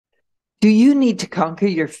Do you need to conquer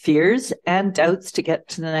your fears and doubts to get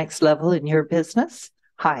to the next level in your business?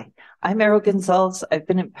 Hi, I'm Meryl Gonzalez. I've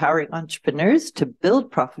been empowering entrepreneurs to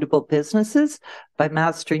build profitable businesses by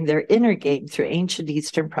mastering their inner game through ancient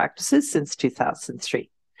Eastern practices since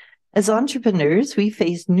 2003. As entrepreneurs, we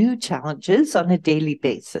face new challenges on a daily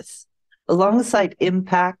basis. Alongside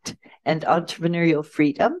impact and entrepreneurial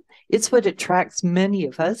freedom, it's what attracts many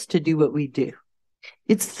of us to do what we do.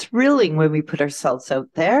 It's thrilling when we put ourselves out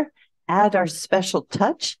there, add our special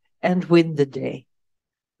touch, and win the day.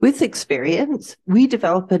 With experience, we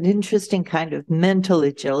develop an interesting kind of mental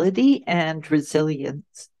agility and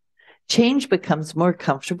resilience. Change becomes more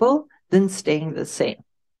comfortable than staying the same.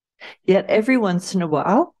 Yet every once in a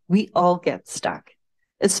while, we all get stuck,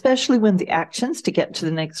 especially when the actions to get to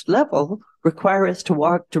the next level require us to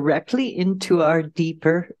walk directly into our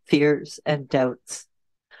deeper fears and doubts.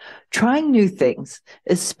 Trying new things,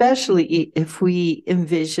 especially if we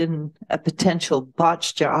envision a potential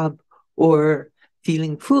botch job or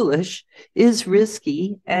feeling foolish, is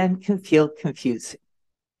risky and can feel confusing.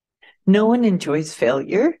 No one enjoys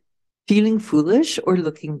failure, feeling foolish, or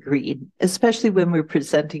looking green, especially when we're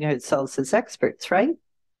presenting ourselves as experts, right?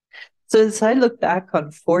 So as I look back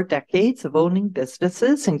on 4 decades of owning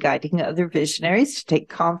businesses and guiding other visionaries to take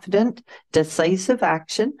confident, decisive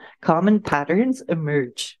action, common patterns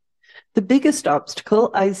emerge. The biggest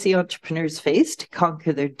obstacle I see entrepreneurs face to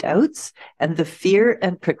conquer their doubts and the fear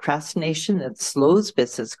and procrastination that slows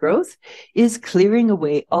business growth is clearing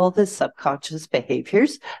away all the subconscious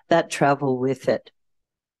behaviors that travel with it.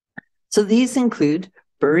 So these include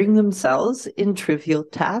burying themselves in trivial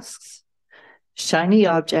tasks, shiny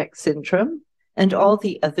object syndrome, and all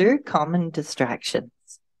the other common distractions.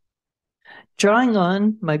 Drawing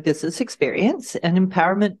on my business experience and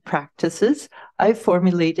empowerment practices, I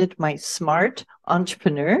formulated my SMART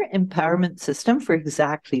entrepreneur empowerment system for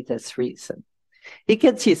exactly this reason. It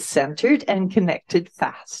gets you centered and connected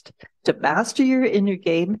fast to master your inner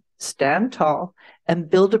game, stand tall, and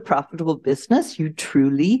build a profitable business you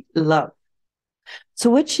truly love. So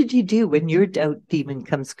what should you do when your doubt demon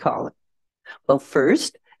comes calling? Well,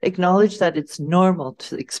 first, acknowledge that it's normal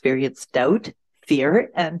to experience doubt, fear,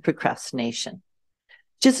 and procrastination.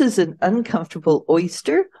 Just as an uncomfortable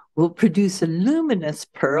oyster will produce a luminous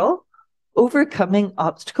pearl, overcoming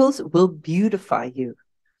obstacles will beautify you,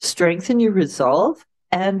 strengthen your resolve,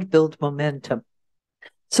 and build momentum.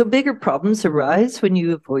 So bigger problems arise when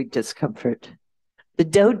you avoid discomfort. The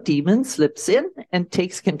doubt demon slips in and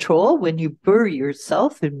takes control when you bury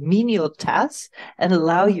yourself in menial tasks and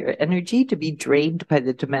allow your energy to be drained by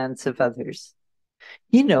the demands of others.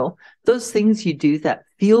 You know, those things you do that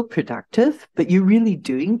feel productive, but you're really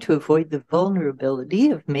doing to avoid the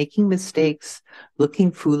vulnerability of making mistakes,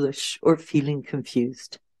 looking foolish, or feeling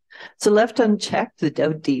confused. So left unchecked, the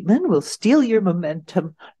doubt demon will steal your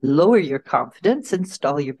momentum, lower your confidence, and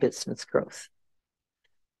stall your business growth.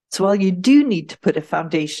 So while you do need to put a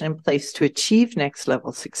foundation in place to achieve next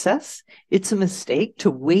level success, it's a mistake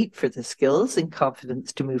to wait for the skills and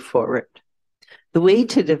confidence to move forward. The way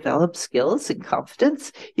to develop skills and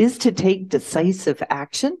confidence is to take decisive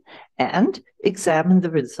action and examine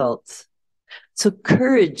the results. So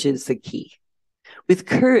courage is the key. With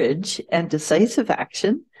courage and decisive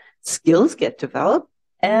action, skills get developed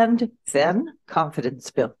and then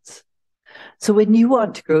confidence builds. So when you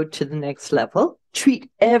want to grow to the next level,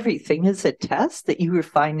 treat everything as a test that you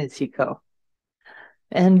refine as you go.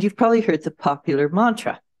 And you've probably heard the popular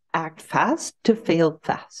mantra, act fast to fail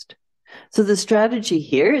fast. So the strategy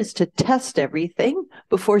here is to test everything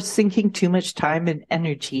before sinking too much time and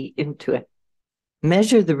energy into it.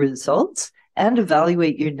 Measure the results and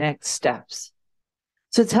evaluate your next steps.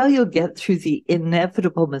 So it's how you'll get through the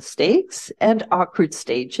inevitable mistakes and awkward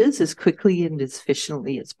stages as quickly and as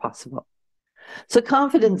efficiently as possible. So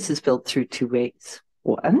confidence is built through 2 ways.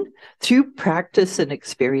 1, through practice and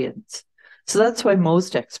experience. So that's why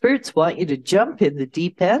most experts want you to jump in the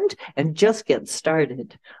deep end and just get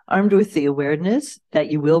started, armed with the awareness that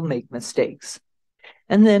you will make mistakes.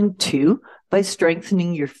 And then 2, by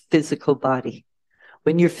strengthening your physical body.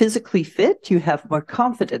 When you're physically fit, you have more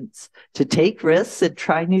confidence to take risks and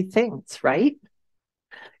try new things, right?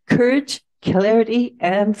 Courage, clarity,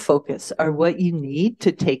 and focus are what you need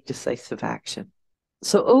to take decisive action.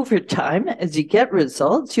 So over time, as you get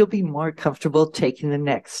results, you'll be more comfortable taking the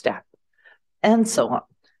next step, and so on.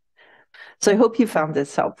 So I hope you found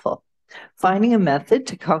this helpful. Finding a method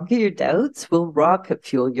to conquer your doubts will rocket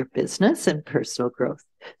fuel your business and personal growth,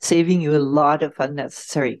 saving you a lot of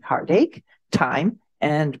unnecessary heartache, time,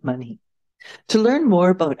 and money. To learn more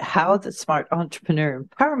about how the Smart Entrepreneur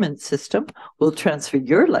Empowerment System will transform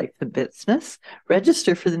your life and business,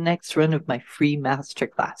 register for the next run of my free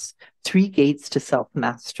masterclass, 3 Gates to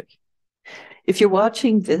Self-Mastery. If you're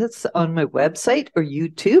watching this on my website or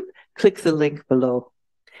YouTube, click the link below.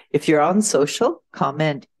 If you're on social,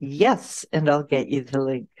 comment yes, and I'll get you the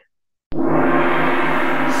link.